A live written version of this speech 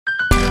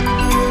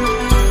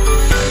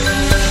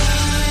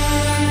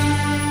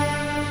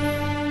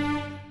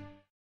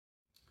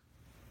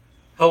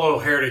Hello,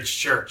 Heritage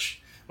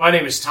Church. My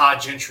name is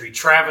Todd Gentry.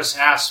 Travis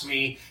asked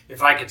me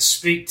if I could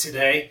speak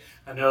today.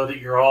 I know that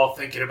you're all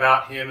thinking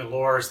about him and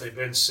Laura as they've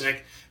been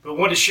sick, but I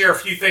wanted to share a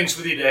few things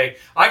with you today.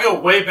 I go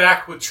way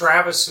back with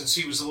Travis since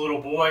he was a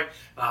little boy.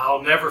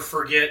 I'll never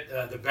forget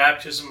the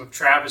baptism of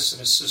Travis and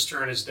his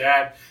sister and his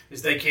dad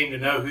as they came to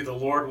know who the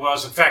Lord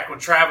was. In fact, when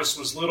Travis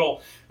was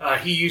little,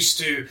 he used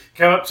to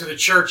come up to the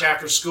church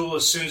after school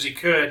as soon as he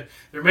could.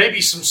 There may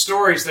be some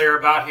stories there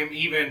about him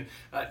even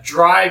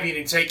driving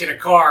and taking a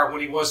car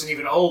when he wasn't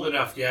even old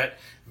enough yet.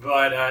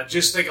 But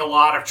just think a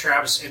lot of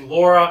Travis and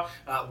Laura.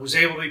 Was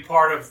able to be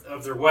part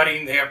of their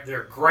wedding.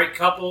 They're a great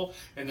couple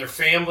and their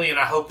family, and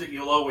I hope that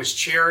you'll always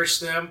cherish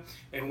them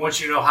and want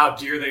you to know how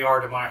dear they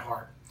are to my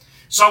heart.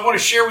 So I want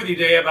to share with you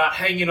today about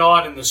hanging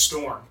on in the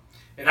storm.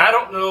 And I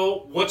don't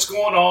know what's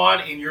going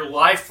on in your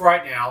life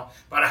right now,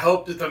 but I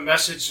hope that the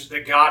message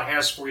that God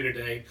has for you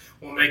today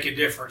will make a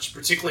difference,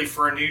 particularly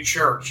for a new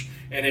church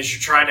and as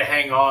you're trying to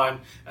hang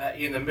on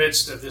in the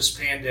midst of this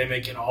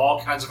pandemic and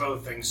all kinds of other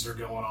things that are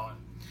going on.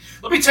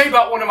 Let me tell you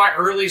about one of my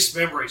earliest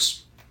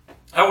memories.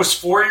 I was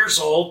 4 years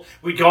old.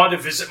 We'd gone to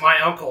visit my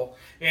uncle,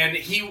 and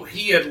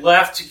he had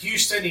left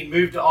Houston. He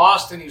moved to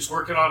Austin. He was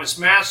working on his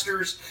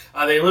master's.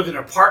 They lived in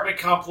an apartment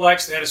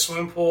complex. They had a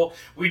swimming pool.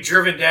 We'd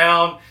driven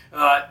down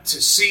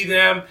to see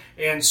them,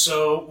 and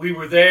so we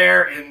were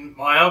there, and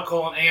my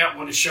uncle and aunt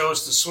wanted to show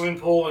us the swimming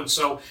pool, and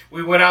so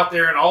we went out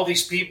there, and all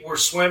these people were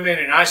swimming,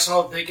 and I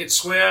saw that they could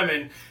swim,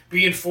 and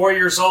being 4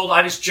 years old,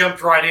 I just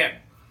jumped right in.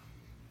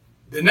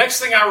 The next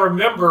thing I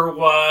remember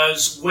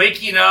was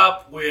waking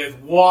up with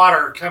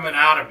water coming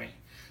out of me.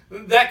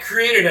 That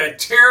created a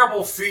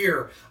terrible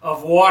fear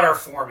of water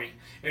for me.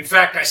 In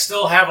fact, I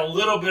still have a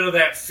little bit of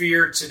that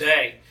fear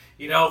today,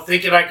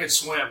 thinking I could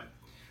swim.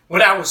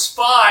 When I was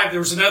 5, there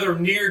was another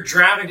near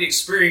drowning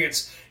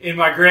experience in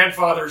my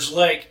grandfather's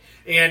lake.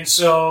 And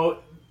so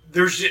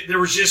there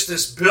was just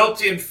this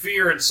built-in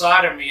fear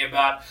inside of me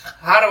about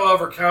how to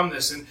overcome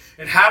this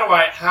and how do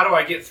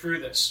I get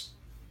through this.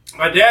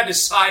 My dad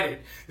decided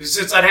that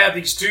since I'd had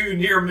these 2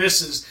 near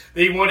misses,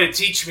 that he wanted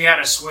to teach me how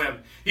to swim.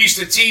 He used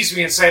to tease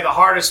me and say the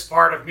hardest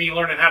part of me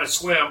learning how to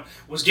swim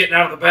was getting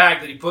out of the bag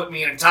that he put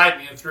me in and tied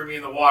me and threw me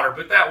in the water,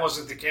 but that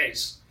wasn't the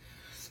case.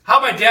 How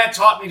my dad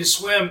taught me to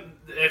swim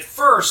at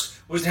first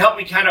was to help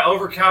me kind of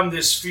overcome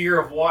this fear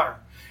of water.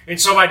 And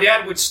so my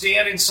dad would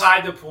stand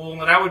inside the pool,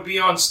 and I would be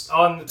on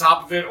the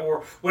top of it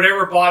or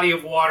whatever body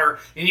of water,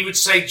 and he would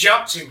say,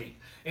 "Jump to me."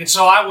 And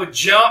so I would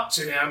jump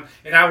to him,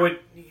 and I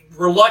would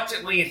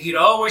reluctantly, and he'd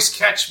always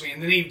catch me.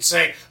 And then he'd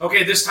say,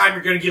 "Okay, this time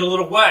you're going to get a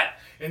little wet.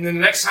 And then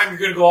the next time you're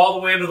going to go all the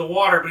way into the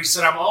water." But he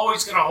said, "I'm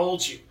always going to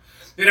hold you."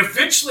 And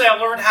eventually I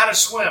learned how to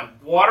swim.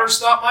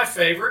 Water's not my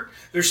favorite.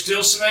 There's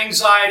still some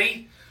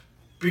anxiety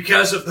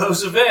because of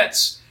those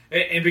events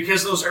and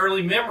because of those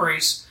early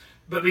memories.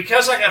 But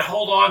because I could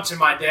hold on to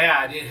my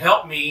dad, it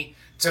helped me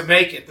to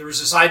make it. There was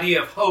this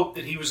idea of hope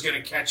that he was going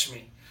to catch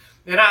me.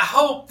 And I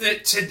hope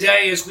that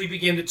today, as we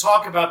begin to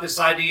talk about this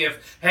idea of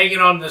hanging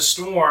on the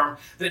storm,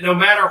 that no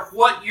matter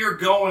what you're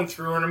going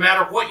through, or no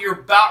matter what you're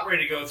about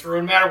ready to go through,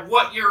 no matter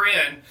what you're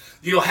in,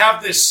 you'll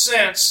have this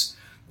sense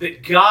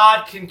that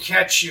God can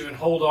catch you and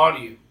hold on to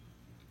you.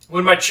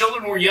 When my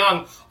children were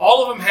young,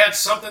 all of them had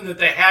something that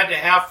they had to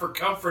have for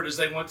comfort as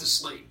they went to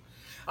sleep.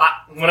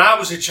 When I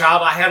was a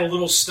child, I had a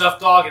little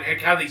stuffed dog. It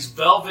had kind of these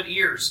velvet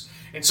ears.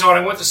 And so when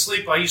I went to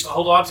sleep, I used to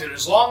hold on to it.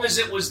 As long as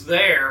it was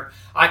there,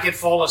 I could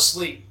fall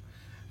asleep.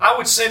 I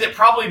would say that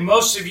probably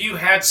most of you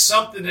had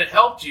something that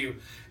helped you,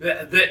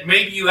 that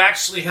maybe you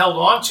actually held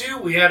on to.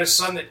 We had a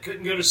son that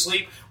couldn't go to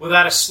sleep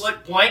without a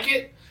slick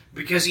blanket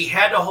because he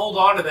had to hold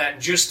on to that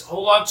and just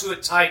hold on to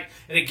it tight,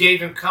 and it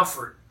gave him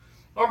comfort.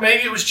 Or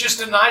maybe it was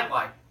just a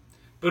nightlight.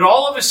 But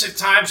all of us at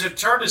times have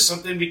turned to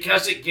something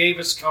because it gave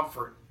us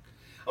comfort.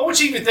 I want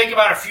you to even think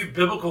about a few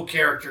biblical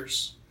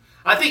characters.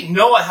 I think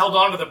Noah held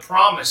on to the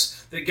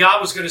promise that God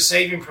was going to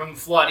save him from the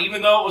flood.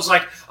 Even though it was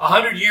like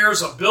 100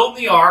 years of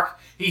building the ark,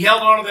 he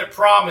held on to that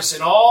promise,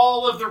 and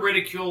all of the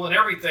ridicule and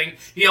everything,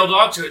 he held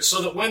on to it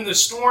so that when the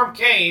storm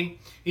came,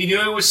 he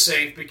knew he was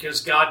safe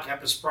because God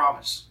kept his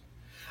promise.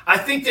 I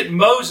think that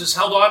Moses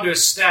held on to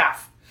his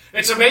staff.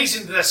 It's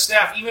amazing that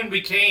staff even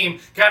became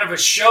kind of a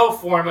show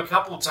for him a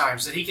couple of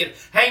times, that he could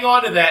hang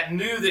on to that and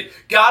knew that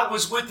God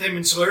was with him,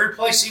 and so every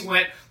place he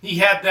went, he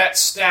had that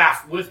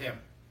staff with him.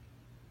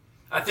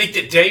 I think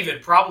that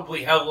David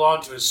probably held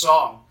on to his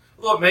song,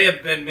 although it may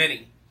have been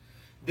many.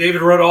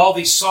 David wrote all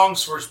these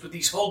songs for us, but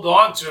these hold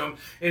on to him.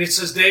 And it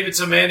says David's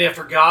a man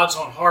after God's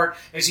own heart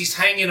as he's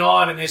hanging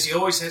on and as he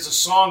always has a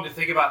song to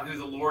think about who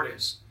the Lord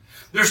is.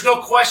 There's no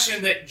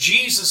question that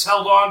Jesus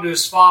held on to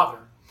his Father.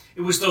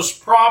 It was those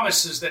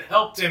promises that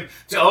helped him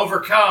to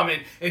overcome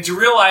and to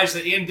realize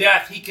that in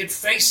death he could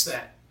face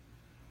that.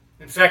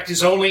 In fact,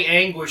 his only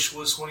anguish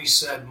was when he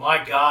said,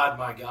 my God,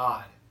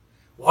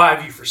 why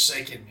have you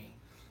forsaken me?"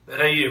 That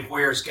idea of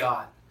where's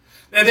God.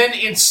 And then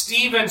in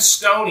Stephen's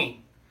stoning,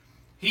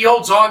 he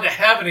holds on to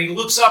heaven, and he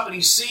looks up and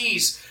he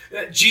sees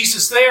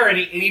Jesus there, and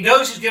he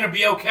knows he's going to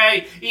be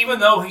okay, even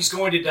though he's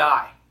going to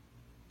die.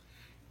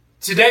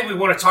 today we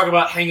want to talk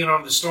about hanging on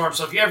to the storm.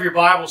 So if you have your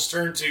Bibles,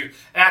 turn to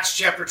Acts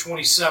chapter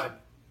 27.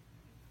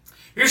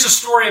 Here's a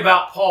story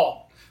about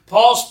Paul.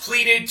 Paul's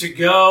pleaded to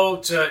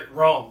go to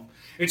Rome.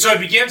 And so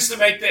he begins to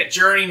make that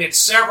journey, and it's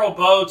several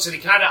boats, and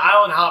he kind of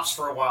island hops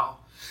for a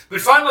while.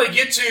 But finally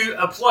get to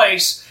a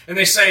place, and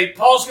they say,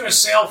 Paul's going to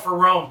sail for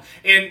Rome.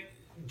 And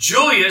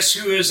Julius,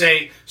 who is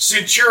a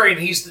centurion,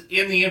 he's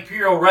in the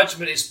imperial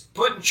regiment, is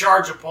put in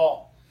charge of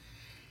Paul.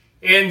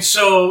 And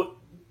so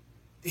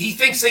he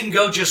thinks they can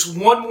go just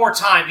one more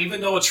time,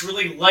 even though it's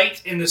really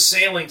late in the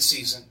sailing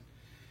season.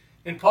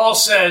 And Paul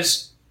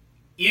says,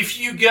 if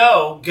you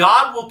go,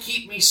 God will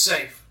keep me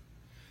safe,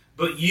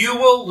 but you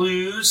will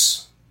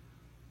lose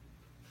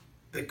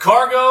the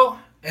cargo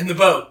and the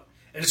boat,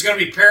 and it's going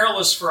to be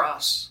perilous for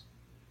us.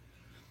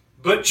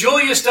 But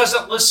Julius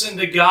doesn't listen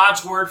to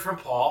God's word from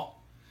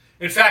Paul.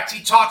 In fact,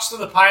 he talks to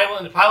the pilot,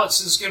 and the pilot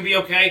says it's going to be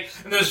okay.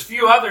 And there's a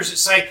few others that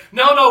say,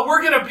 no,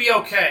 we're going to be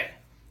okay.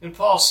 And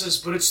Paul says,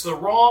 but it's the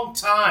wrong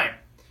time.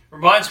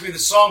 Reminds me of the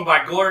song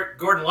by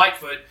Gordon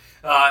Lightfoot,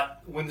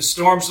 when the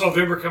storms in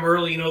November come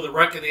early, the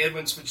wreck of the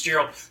Edmund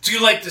Fitzgerald.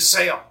 Too late to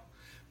sail.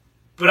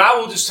 But I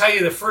will just tell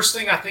you, the first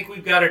thing I think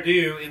we've got to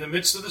do in the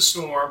midst of the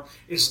storm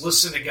is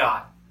listen to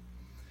God.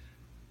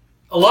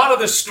 A lot of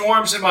the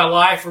storms in my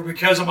life are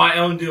because of my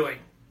own doing.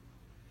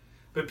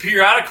 But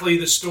periodically,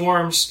 the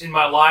storms in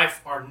my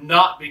life are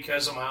not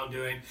because of my own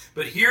doing.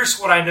 But here's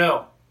what I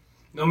know.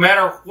 No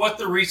matter what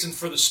the reason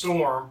for the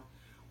storm,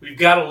 we've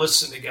got to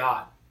listen to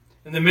God.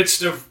 In the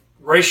midst of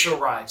racial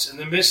riots, in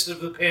the midst of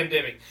the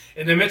pandemic,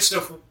 in the midst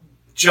of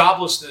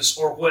joblessness,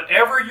 or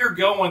whatever you're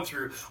going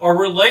through, or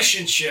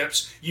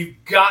relationships,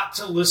 you've got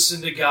to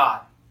listen to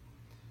God.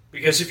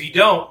 Because if you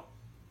don't,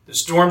 the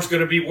storm's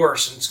going to be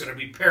worse, and it's going to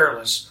be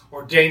perilous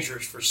or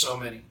dangerous for so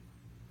many.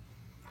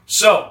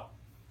 So,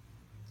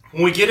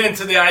 when we get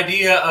into the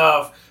idea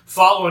of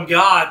following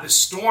God, the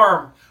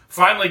storm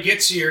finally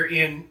gets here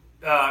in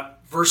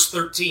verse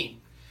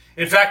 13.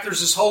 In fact, there's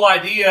this whole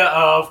idea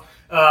of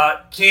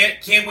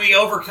can we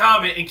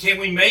overcome it and can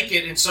we make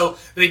it? And so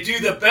they do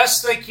the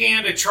best they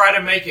can to try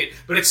to make it.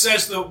 But it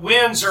says the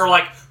winds are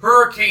like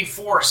hurricane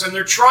force, and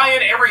they're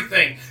trying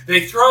everything.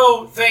 They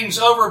throw things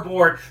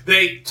overboard.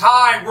 They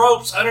tie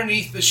ropes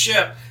underneath the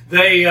ship.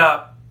 They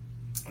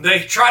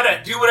try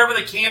to do whatever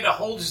they can to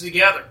hold us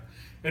together.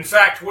 In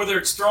fact, whether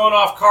it's throwing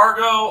off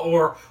cargo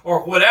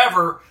or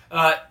whatever,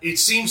 it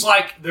seems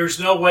like there's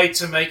no way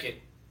to make it.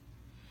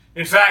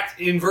 In fact,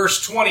 in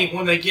verse 20,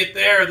 when they get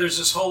there, there's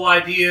this whole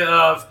idea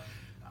of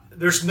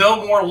there's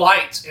no more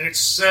light. And it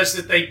says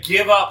that they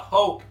give up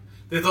hope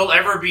that they'll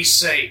ever be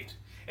saved.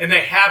 And they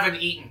haven't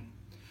eaten.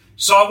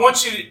 So I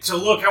want you to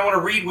look, I want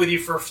to read with you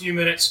for a few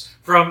minutes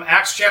from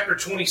Acts chapter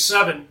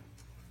 27.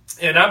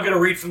 And I'm going to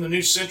read from the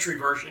New Century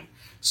Version.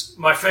 It's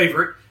my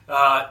favorite.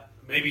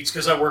 Maybe it's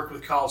because I work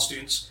with college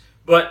students.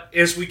 But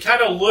as we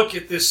kind of look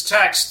at this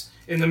text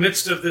in the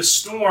midst of this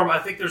storm, I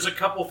think there's a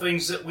couple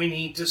things that we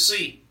need to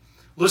see.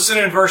 Listen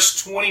in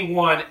verse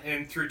 21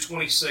 and through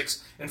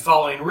 26 and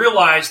following.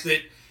 Realize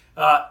that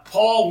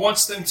Paul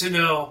wants them to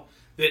know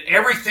that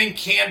everything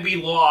can be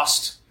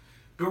lost.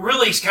 But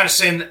really he's kind of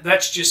saying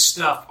that's just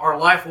stuff. Our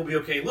life will be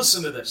okay.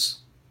 Listen to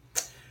this.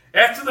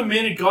 After the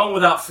men had gone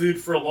without food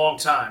for a long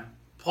time,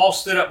 Paul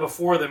stood up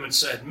before them and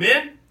said,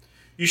 Men,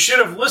 you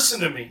should have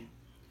listened to me.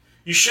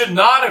 You should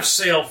not have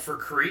sailed for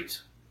Crete.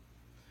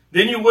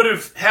 Then you would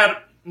have had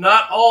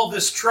not all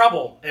this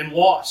trouble and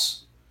loss.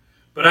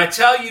 But I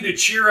tell you to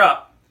cheer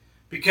up,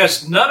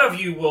 because none of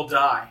you will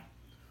die.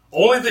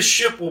 Only the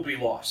ship will be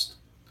lost.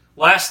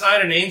 Last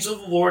night an angel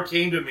of the Lord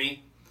came to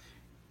me.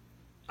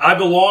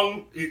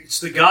 It's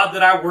the God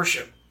that I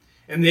worship.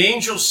 And the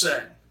angel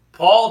said,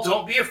 Paul,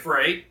 don't be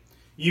afraid.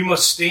 You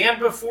must stand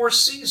before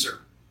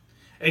Caesar.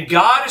 And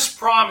God has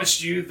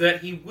promised you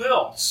that he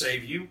will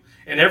save you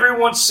and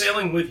everyone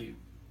sailing with you.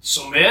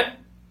 So men,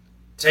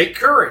 take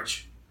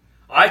courage.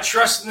 I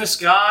trust in this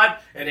God,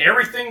 and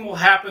everything will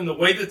happen the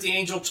way that the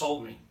angel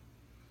told me.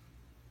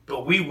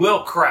 But we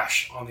will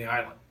crash on the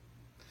island.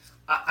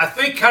 I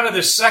think kind of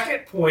the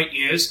second point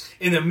is,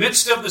 in the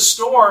midst of the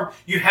storm,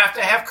 you have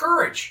to have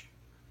courage.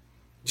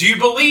 Do you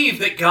believe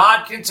that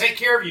God can take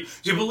care of you?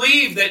 Do you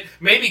believe that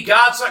maybe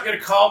God's not going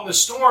to calm the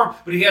storm,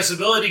 but he has the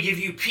ability to give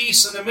you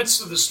peace in the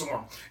midst of the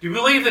storm? Do you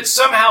believe that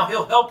somehow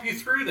he'll help you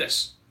through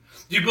this?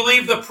 Do you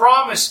believe the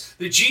promise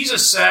that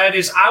Jesus said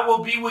is, I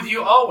will be with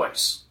you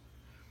always?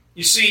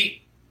 You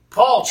see,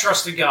 Paul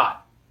trusted God.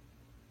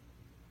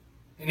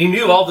 And he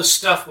knew all this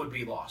stuff would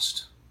be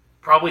lost.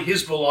 Probably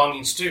his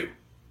belongings too.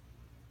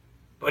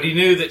 But he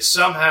knew that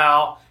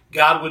somehow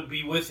God would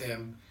be with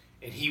him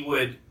and he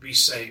would be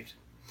saved.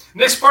 The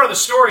next part of the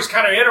story is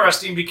kind of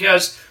interesting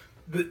because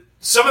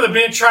some of the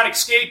men try to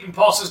escape and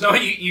Paul says, no,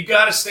 you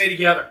got to stay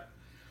together.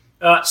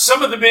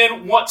 Some of the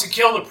men want to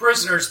kill the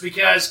prisoners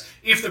because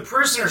if the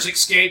prisoners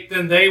escape,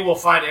 then they will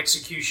find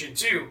execution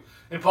too.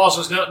 And Paul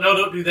says, no,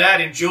 don't do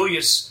that. And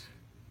Julius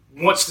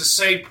wants to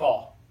save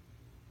Paul.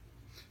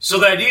 So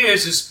the idea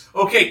is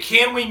okay,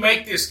 can we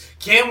make this?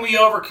 Can we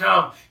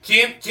overcome?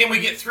 Can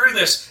we get through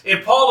this?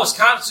 And Paul is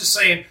constantly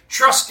saying,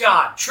 trust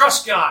God,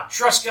 trust God,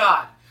 trust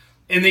God.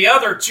 And the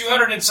other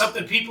 200 and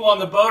something people on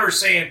the boat are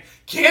saying,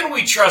 can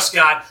we trust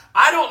God?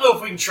 I don't know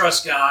if we can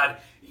trust God.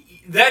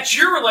 That's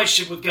your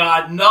relationship with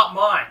God, not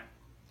mine.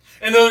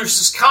 And there's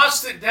this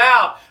constant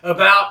doubt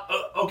about,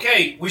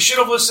 okay, we should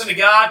have listened to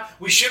God.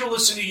 We should have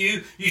listened to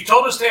you. You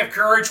told us to have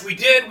courage. We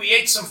did. We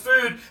ate some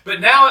food.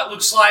 But now it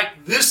looks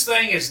like this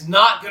thing is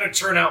not going to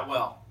turn out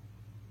well.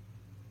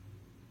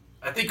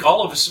 I think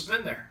all of us have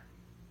been there.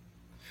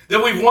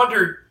 Then we've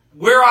wondered,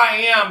 where I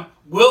am,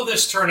 will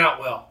this turn out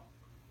well?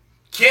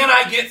 Can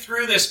I get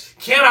through this?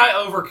 Can I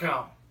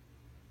overcome?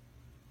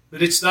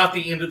 But it's not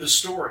the end of the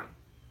story.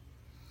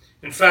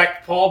 In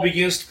fact, Paul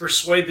begins to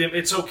persuade them,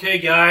 it's okay,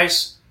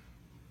 guys.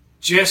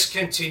 Just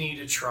continue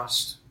to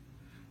trust.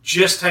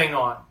 Just hang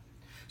on.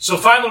 So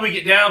finally we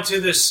get down to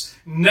this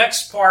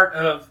next part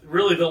of,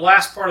 really the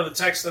last part of the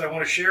text that I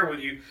want to share with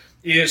you,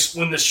 is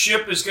when the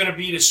ship is going to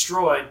be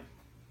destroyed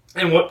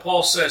and what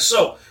Paul says.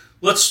 So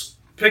let's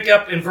pick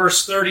up in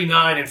verse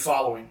 39 and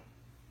following.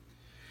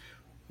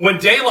 When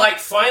daylight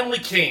finally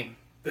came,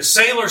 the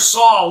sailors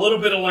saw a little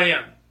bit of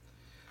land.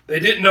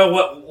 They didn't know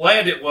what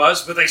land it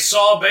was, but they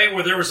saw a bay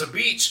where there was a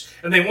beach,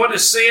 and they wanted to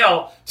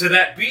sail to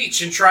that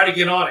beach and try to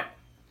get on it.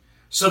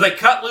 So they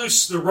cut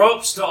loose the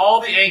ropes to all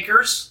the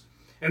anchors,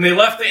 and they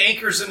left the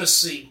anchors in the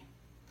sea.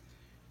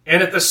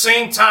 And at the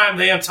same time,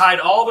 they untied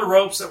all the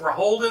ropes that were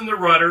holding the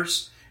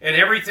rudders and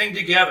everything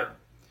together.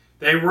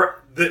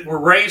 That were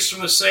raised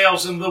from the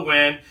sails in the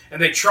wind, and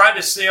they tried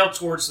to sail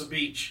towards the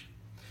beach.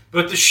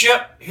 But the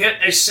ship hit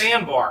a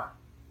sandbar,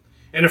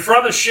 and the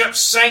front of the ship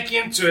sank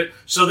into it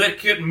so that it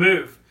couldn't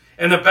move.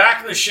 And the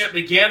back of the ship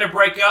began to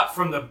break up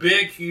from the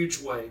big,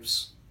 huge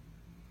waves.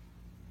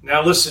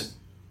 Now listen.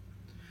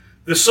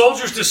 The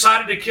soldiers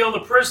decided to kill the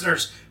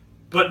prisoners,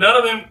 but none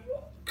of them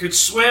could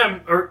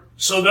swim,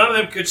 so none of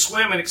them could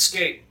swim and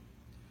escape.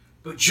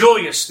 But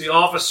Julius, the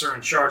officer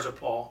in charge of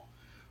Paul,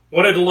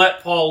 wanted to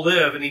let Paul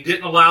live, and he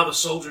didn't allow the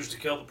soldiers to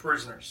kill the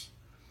prisoners.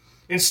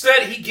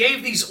 Instead, he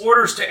gave these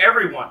orders to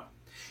everyone.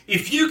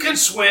 If you can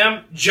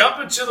swim, jump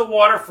into the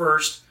water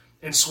first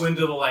and swim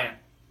to the land.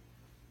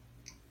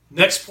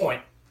 Next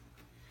point.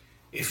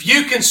 If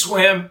you can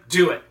swim,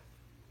 do it.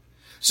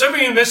 Some of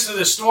you in the midst of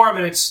the storm,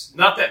 and it's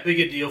not that big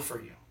a deal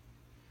for you.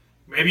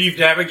 Maybe you've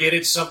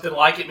navigated something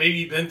like it. Maybe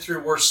you've been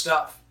through worse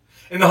stuff.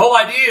 And the whole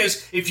idea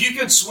is, if you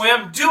can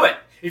swim, do it.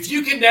 If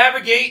you can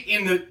navigate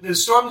in the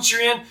storm that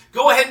you're in,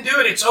 go ahead and do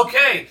it. It's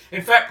okay.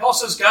 In fact, Paul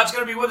says God's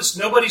going to be with us.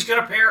 Nobody's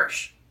going to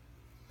perish.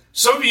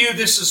 Some of you,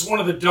 this is one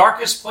of the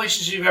darkest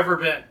places you've ever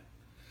been.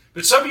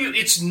 But some of you,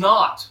 it's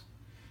not.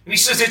 And he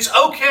says it's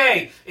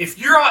okay. If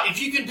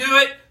you can do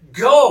it,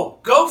 go.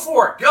 Go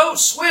for it. Go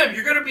swim.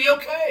 You're going to be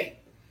okay.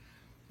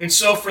 And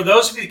so for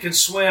those of you that can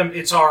swim,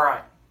 it's all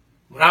right.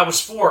 When I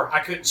was 4, I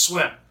couldn't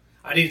swim.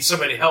 I needed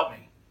somebody to help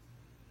me.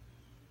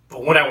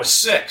 But when I was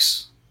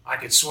 6, I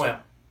could swim.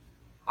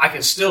 I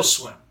can still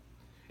swim.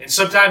 And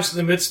sometimes in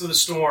the midst of the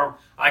storm,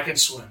 I can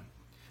swim.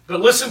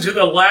 But listen to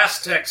the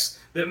last text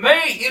that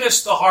may hit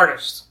us the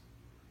hardest.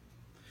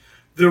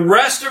 The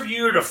rest of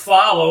you are to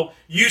follow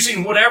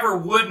using whatever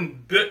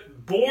wooden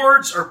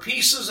boards or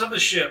pieces of the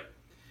ship.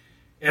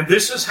 And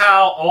this is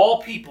how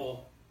all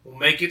people will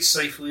make it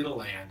safely to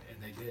land.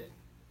 And they did.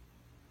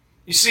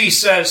 You see, he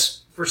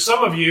says, for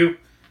some of you,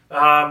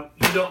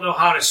 you don't know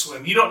how to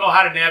swim. You don't know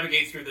how to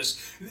navigate through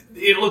this.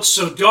 It looks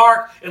so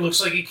dark. It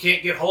looks like you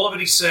can't get hold of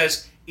it. He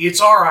says,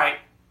 it's all right.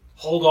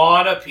 Hold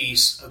on a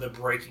piece of the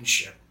breaking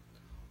ship.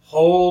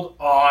 Hold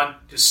on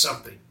to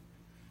something.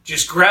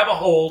 Just grab a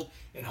hold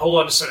and hold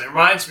on to something. It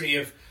reminds me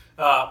of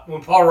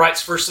when Paul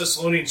writes 1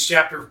 Thessalonians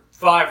chapter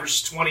 5,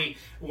 verses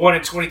 21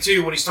 and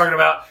 22, when he's talking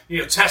about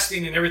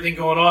testing and everything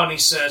going on. He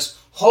says,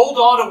 hold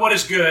on to what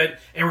is good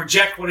and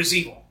reject what is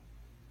evil.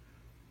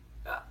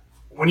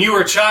 When you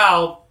were a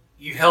child,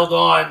 I held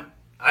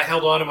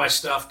on to my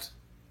stuffed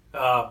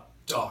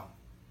dog.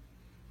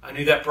 I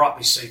knew that brought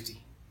me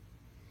safety.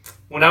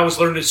 When I was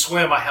learning to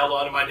swim, I held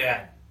on to my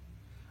dad.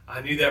 I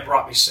knew that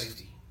brought me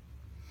safety.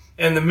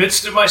 In the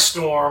midst of my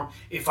storm,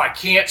 if I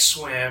can't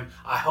swim,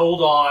 I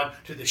hold on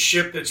to the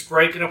ship that's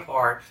breaking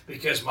apart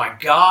because my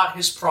God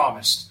has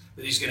promised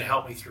that he's going to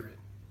help me through it.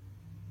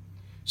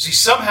 See,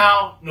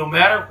 somehow, no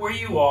matter where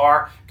you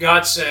are,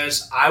 God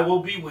says, I will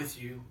be with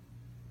you.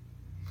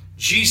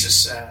 Jesus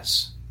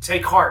says,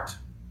 take heart.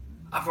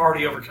 I've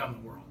already overcome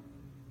the world.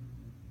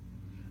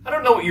 I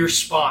don't know what your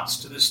response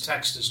to this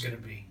text is going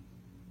to be.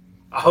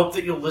 I hope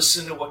that you'll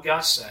listen to what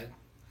God said.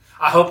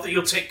 I hope that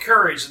you'll take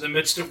courage in the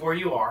midst of where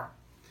you are.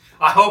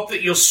 I hope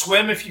that you'll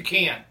swim if you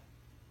can.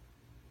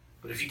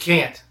 But if you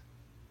can't,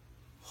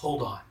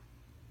 hold on.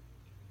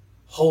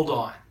 Hold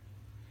on.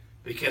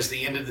 Because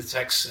the end of the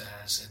text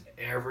says, and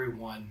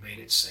everyone made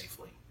it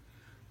safely.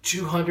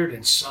 200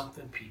 and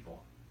something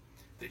people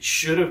that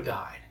should have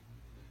died,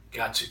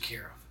 God took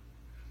care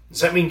of.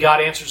 Does that mean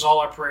God answers all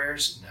our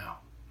prayers? No.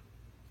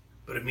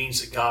 But it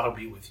means that God will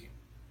be with you.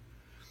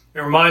 It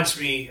reminds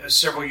me,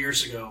 several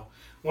years ago,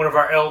 one of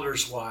our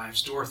elders'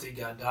 wives, Dorothy,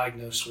 got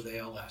diagnosed with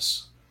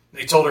ALS.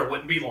 They told her it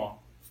wouldn't be long,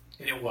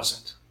 and it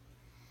wasn't.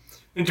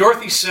 And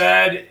Dorothy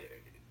said,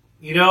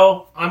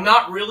 I'm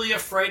not really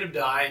afraid of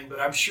dying, but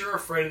I'm sure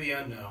afraid of the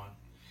unknown.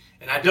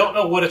 And I don't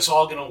know what it's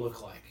all going to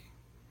look like.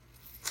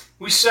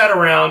 We sat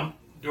around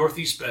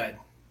Dorothy's bed.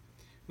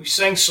 We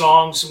sang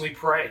songs and we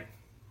prayed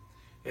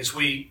as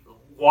we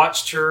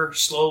watched her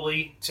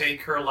slowly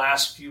take her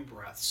last few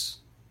breaths.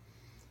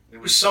 There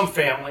was some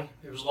family.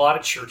 There was a lot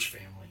of church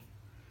family.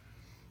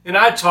 And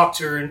I talked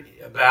to her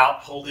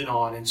about holding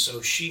on, and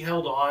so she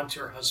held on to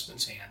her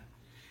husband's hand.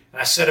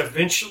 And I said,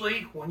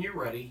 eventually, when you're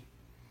ready,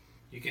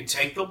 you can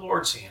take the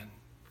Lord's hand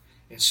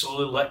and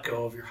slowly let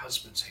go of your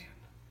husband's hand.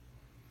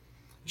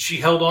 She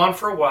held on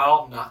for a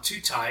while, not too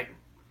tight,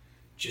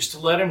 just to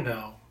let him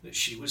know that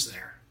she was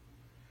there.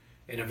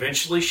 And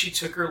eventually she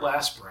took her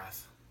last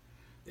breath.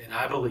 And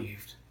I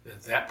believed that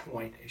at that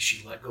point, as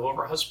she let go of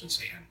her husband's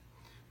hand,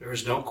 there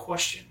was no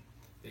question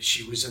that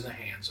she was in the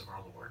hands of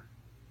our Lord.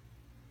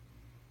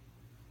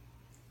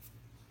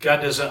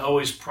 God doesn't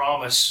always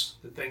promise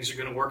that things are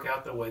going to work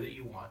out the way that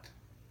you want.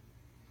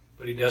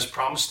 But He does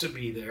promise to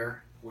be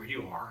there where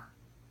you are.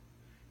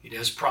 He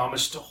does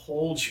promise to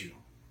hold you.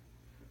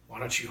 Why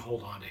don't you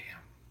hold on to Him?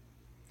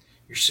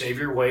 Your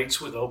Savior waits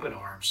with open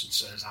arms and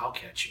says, I'll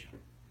catch you.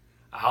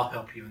 I'll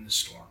help you in the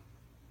storm.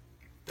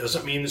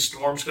 Doesn't mean the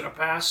storm's going to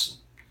pass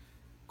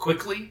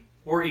quickly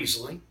or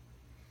easily.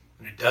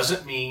 And it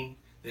doesn't mean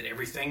that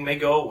everything may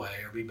go away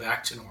or be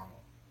back to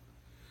normal.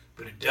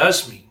 But it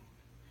does mean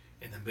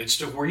in the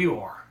midst of where you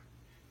are,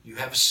 you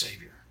have a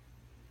Savior.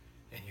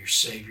 And your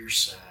Savior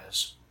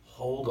says,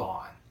 hold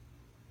on,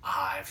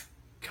 I've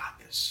got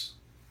this.